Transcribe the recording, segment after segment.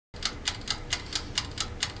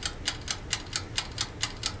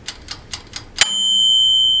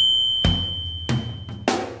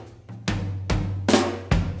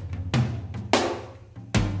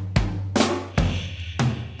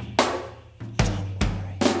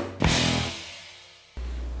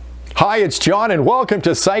Hi, it's John and welcome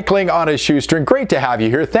to Cycling on a Shoestring. Great to have you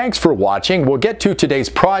here. Thanks for watching. We'll get to today's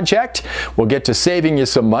project. We'll get to saving you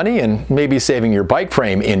some money and maybe saving your bike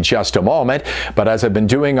frame in just a moment. But as I've been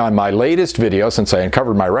doing on my latest video, since I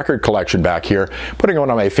uncovered my record collection back here, putting one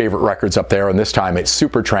of my favorite records up there, and this time it's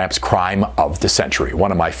Supertramp's Crime of the Century,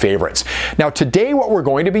 one of my favorites. Now today what we're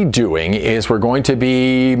going to be doing is we're going to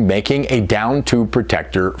be making a down tube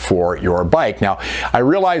protector for your bike. Now I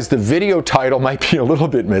realize the video title might be a little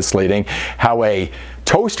bit misleading, how a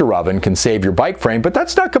toaster oven can save your bike frame, but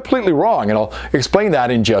that's not completely wrong, and I'll explain that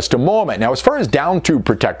in just a moment. Now, as far as down tube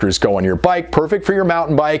protectors go on your bike, perfect for your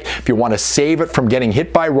mountain bike. If you want to save it from getting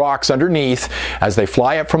hit by rocks underneath as they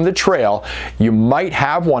fly up from the trail, you might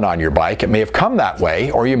have one on your bike. It may have come that way,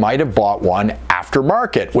 or you might have bought one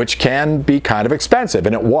aftermarket, which can be kind of expensive,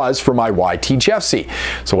 and it was for my YT Jeffsy.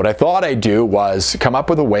 So what I thought I'd do was come up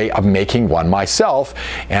with a way of making one myself,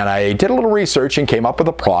 and I did a little research and came up with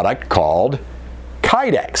a product called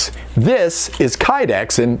Kydex. This is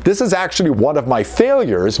Kydex, and this is actually one of my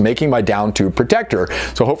failures making my down tube protector.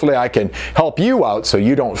 So hopefully I can help you out so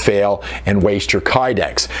you don't fail and waste your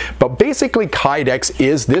Kydex. But basically Kydex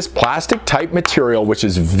is this plastic type material which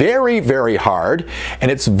is very, very hard, and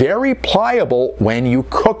it's very pliable when you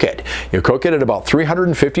cook it. You cook it at about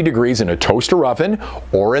 350 degrees in a toaster oven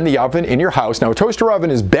or in the oven in your house. Now a toaster oven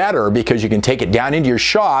is better because you can take it down into your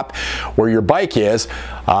shop where your bike is.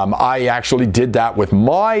 I actually did that with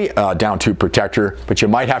my down tube protector, but you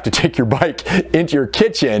might have to take your bike into your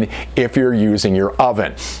kitchen if you're using your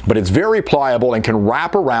oven. But it's very pliable and can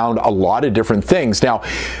wrap around a lot of different things. Now,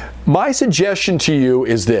 my suggestion to you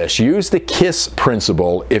is this: use the KISS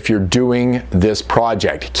principle if you're doing this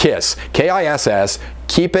project. KISS, K-I-S-S,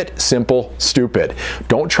 keep it simple, stupid.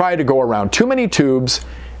 Don't try to go around too many tubes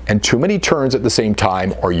and too many turns at the same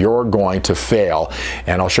time, or you're going to fail.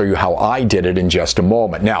 And I'll show you how I did it in just a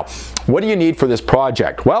moment. Now, what do you need for this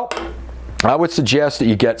project? Well, I would suggest that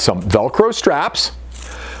you get some Velcro straps.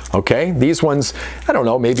 Okay, these ones, I don't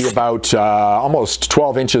know, maybe about almost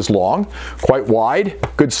 12 inches long, quite wide,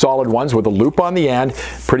 good solid ones with a loop on the end.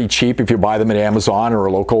 Pretty cheap if you buy them at Amazon or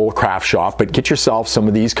a local craft shop, but get yourself some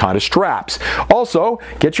of these kind of straps. Also,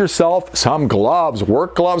 get yourself some gloves.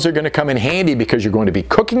 Work gloves are going to come in handy because you're going to be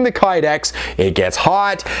cooking the Kydex. It gets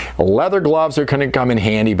hot. Leather gloves are going to come in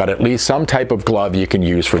handy, but at least some type of glove you can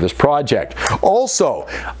use for this project. Also,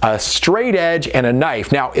 a straight edge and a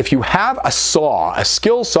knife. Now, if you have a saw, a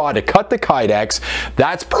skill saw, to cut the Kydex,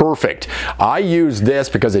 that's perfect. I used this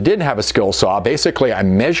because I didn't have a skill saw. Basically, I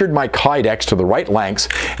measured my Kydex to the right lengths,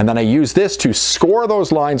 and then I used this to score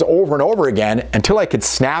those lines over and over again until I could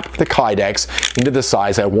snap the Kydex into the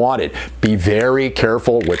size I wanted. Be very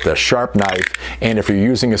careful with the sharp knife, and if you're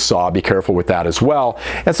using a saw, be careful with that as well.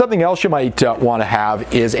 And something else you might want to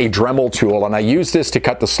have is a Dremel tool, and I use this to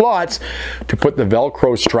cut the slots to put the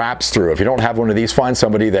Velcro straps through. If you don't have one of these, find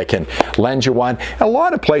somebody that can lend you one. A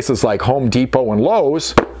lot of places like Home Depot and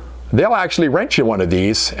Lowe's, they'll actually rent you one of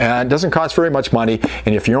these, and it doesn't cost very much money,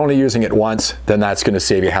 and if you're only using it once, then that's going to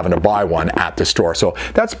save you having to buy one at the store. So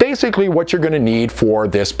that's basically what you're going to need for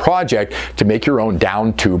this project to make your own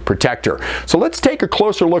down tube protector. So let's take a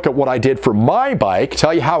closer look at what I did for my bike,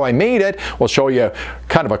 tell you how I made it. We'll show you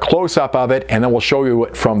kind of a close-up of it, and then we'll show you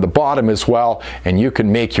it from the bottom as well, and you can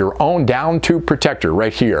make your own down tube protector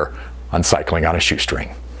right here on Cycling on a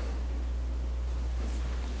Shoestring.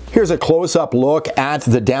 Here's a close-up look at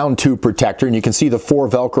the down tube protector, and you can see the 4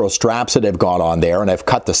 Velcro straps that I've got on there, and I've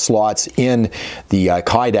cut the slots in the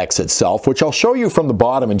Kydex itself, which I'll show you from the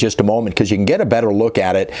bottom in just a moment because you can get a better look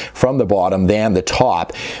at it from the bottom than the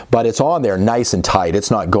top, but it's on there nice and tight.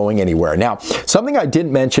 It's not going anywhere. Now, something I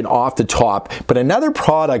didn't mention off the top, but another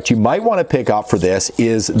product you might want to pick up for this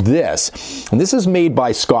is this, and this is made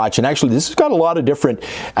by Scotch, and actually this has got a lot of different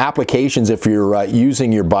applications if you're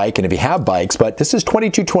using your bike and if you have bikes, but this is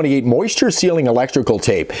 2228 moisture sealing electrical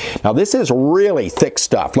tape. Now this is really thick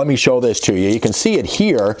stuff. Let me show this to you. You can see it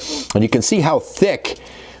here, and you can see how thick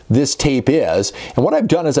this tape is. And what I've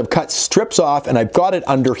done is I've cut strips off, and I've got it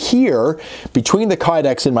under here between the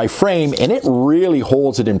Kydex and my frame, and it really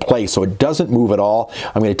holds it in place so it doesn't move at all.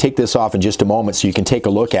 I'm going to take this off in just a moment so you can take a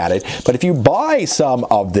look at it. But if you buy some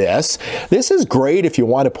of this, this is great if you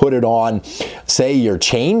want to put it on, say, your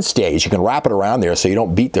chain stays. You can wrap it around there so you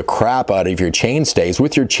don't beat the crap out of your chain stays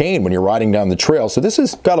with your chain when you're riding down the trail. So this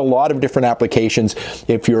has got a lot of different applications.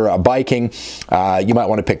 If you're biking, you might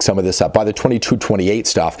want to pick some of this up. Buy the 2228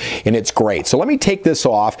 stuff. and it's great. So let me take this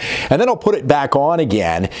off, and then I'll put it back on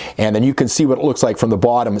again, and then you can see what it looks like from the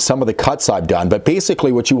bottom, some of the cuts I've done. But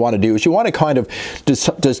basically what you want to do is you want to kind of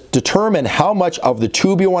determine how much of the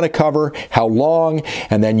tube you want to cover, how long,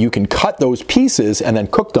 and then you can cut those pieces and then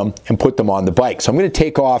cook them and put them on the bike. So I'm going to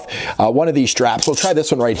take off one of these straps. We'll try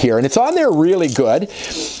this one right here, and it's on there really good.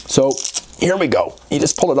 So here we go. You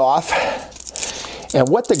just pull it off. And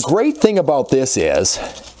what the great thing about this is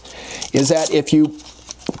that if you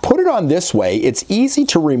put it on this way, it's easy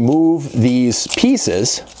to remove these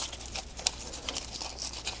pieces.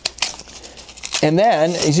 And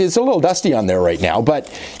then, it's a little dusty on there right now,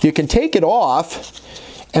 but you can take it off,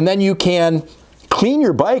 and then you can clean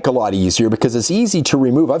your bike a lot easier because it's easy to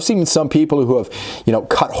remove. I've seen some people who have,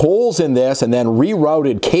 cut holes in this and then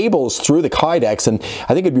rerouted cables through the Kydex, and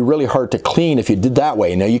I think it'd be really hard to clean if you did that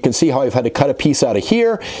way. Now you can see how I've had to cut a piece out of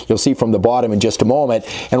here. You'll see from the bottom in just a moment.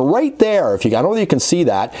 And right there, I don't know if you can see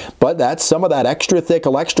that, but that's some of that extra thick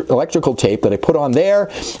electrical tape that I put on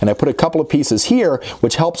there, and I put a couple of pieces here,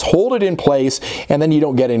 which helps hold it in place, and then you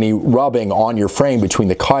don't get any rubbing on your frame between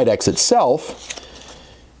the Kydex itself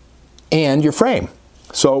and your frame.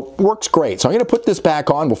 So works great. So I'm going to put this back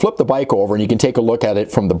on. We'll flip the bike over and you can take a look at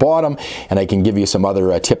it from the bottom, and I can give you some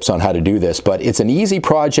other tips on how to do this. But it's an easy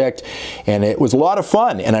project and it was a lot of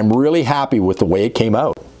fun, and I'm really happy with the way it came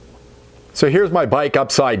out. So here's my bike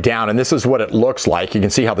upside down, and this is what it looks like. You can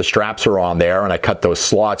see how the straps are on there, and I cut those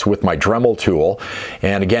slots with my Dremel tool.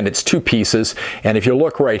 And again, it's 2 pieces. And if you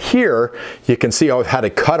look right here, you can see how I've had to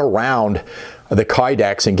cut around the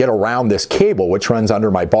Kydex and get around this cable, which runs under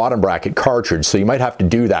my bottom bracket cartridge. So you might have to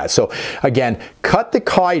do that. So again, cut the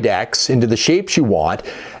Kydex into the shapes you want,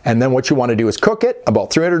 and then what you want to do is cook it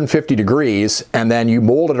about 350 degrees, and then you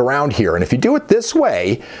mold it around here. And if you do it this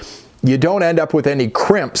way, you don't end up with any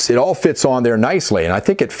crimps. It all fits on there nicely, and I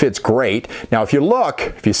think it fits great. Now if you look,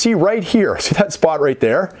 if you see right here, see that spot right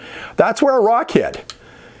there? That's where a rock hit.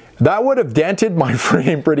 That would have dented my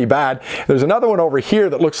frame pretty bad. There's another one over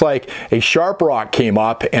here that looks like a sharp rock came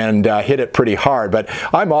up and hit it pretty hard, but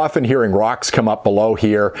I'm often hearing rocks come up below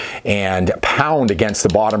here and pound against the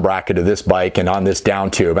bottom bracket of this bike and on this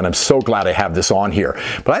down tube, and I'm so glad I have this on here.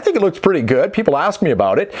 But I think it looks pretty good. People ask me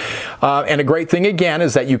about it. And a great thing again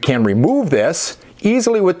is that you can remove this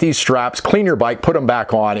easily with these straps, clean your bike, put them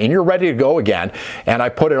back on, and you're ready to go again. And I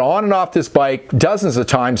put it on and off this bike dozens of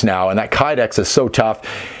times now, and that Kydex is so tough.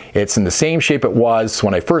 It's in the same shape it was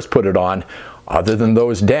when I first put it on, other than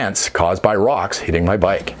those dents caused by rocks hitting my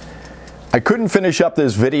bike. I couldn't finish up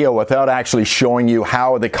this video without actually showing you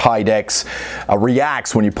how the Kydex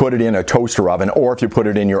reacts when you put it in a toaster oven, or if you put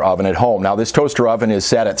it in your oven at home. Now this toaster oven is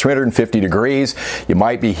set at 350 degrees. You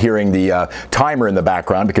might be hearing the timer in the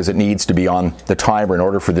background because it needs to be on the timer in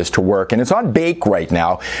order for this to work. And it's on bake right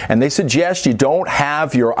now, and they suggest you don't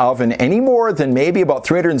have your oven any more than maybe about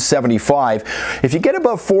 375. If you get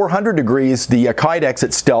above 400 degrees, the Kydex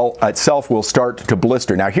itself will start to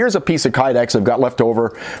blister. Now here's a piece of Kydex I've got left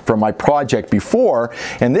over from my project before,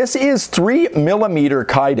 and this is 3mm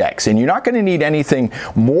Kydex, and you're not going to need anything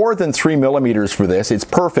more than 3mm for this. It's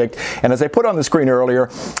perfect, and as I put on the screen earlier,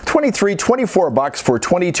 $24 bucks for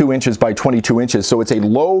 22 inches by 22 inches, so it's a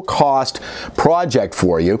low-cost project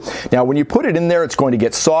for you. Now when you put it in there, it's going to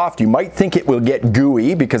get soft. You might think it will get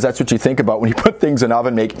gooey, because that's what you think about when you put things in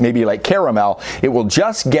oven, maybe like caramel. It will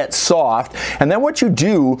just get soft, and then what you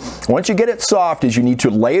do once you get it soft is you need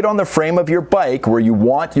to lay it on the frame of your bike where you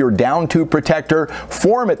want your down tube protector,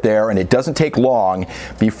 form it there, and it doesn't take long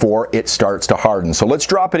before it starts to harden. So let's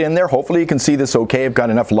drop it in there. Hopefully you can see this okay. I've got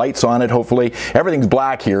enough lights on it. Hopefully everything's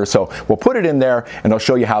black here, so we'll put it in there and I'll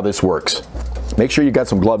show you how this works. Make sure you got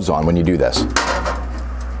some gloves on when you do this.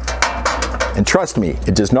 And trust me,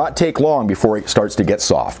 it does not take long before it starts to get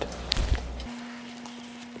soft.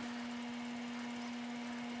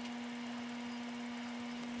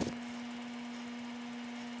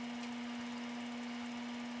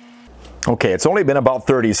 Okay, it's only been about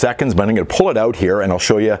 30 seconds, but I'm going to pull it out here and I'll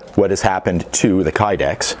show you what has happened to the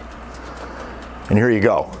Kydex. And here you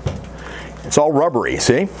go. It's all rubbery,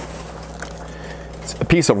 see? It's a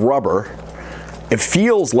piece of rubber. It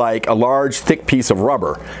feels like a large, thick piece of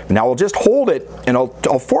rubber. Now I'll just hold it, and I'll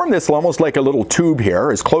form this almost like a little tube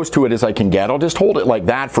here, as close to it as I can get. I'll just hold it like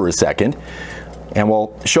that for a second. and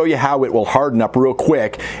we'll show you how it will harden up real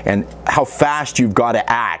quick and how fast you've got to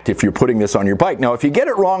act if you're putting this on your bike. Now, if you get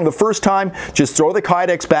it wrong the first time, just throw the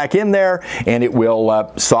Kydex back in there and it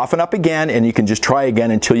will soften up again, and you can just try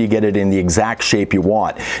again until you get it in the exact shape you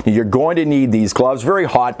want. Now, you're going to need these gloves, very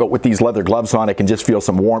hot, but with these leather gloves on, I can just feel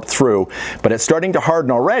some warmth through, but it's starting to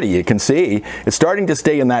harden already. You can see it's starting to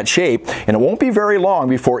stay in that shape, and it won't be very long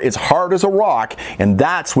before it's hard as a rock, and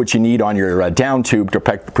that's what you need on your down tube to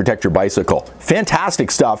protect your bicycle.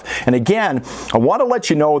 Fantastic stuff. And again, I want to let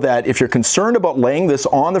you know that if you're concerned about laying this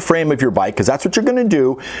on the frame of your bike, because that's what you're going to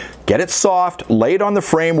do, get it soft, lay it on the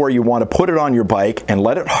frame where you want to put it on your bike, and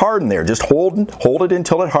let it harden there. Just hold it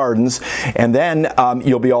until it hardens, and then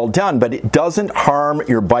you'll be all done. But it doesn't harm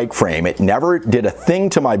your bike frame. It never did a thing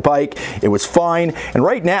to my bike. It was fine. And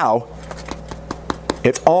right now,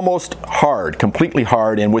 it's almost hard, completely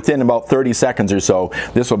hard, and within about 30 seconds or so,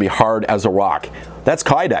 this will be hard as a rock. That's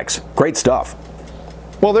Kydex. Great stuff.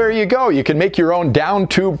 Well, there you go. You can make your own down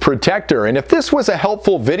tube protector. And if this was a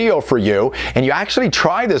helpful video for you and you actually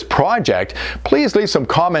try this project, please leave some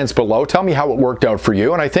comments below. Tell me how it worked out for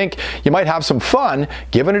you. And I think you might have some fun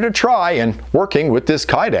giving it a try and working with this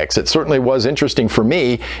Kydex. It certainly was interesting for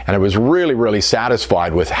me, and I was really, really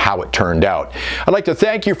satisfied with how it turned out. I'd like to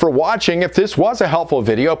thank you for watching. If this was a helpful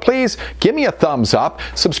video, please give me a thumbs up.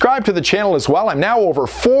 Subscribe to the channel as well. I'm now over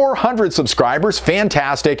 400 subscribers.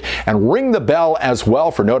 Fantastic. And ring the bell as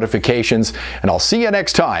well for notifications, and I'll see you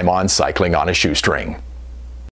next time on Cycling on a Shoestring.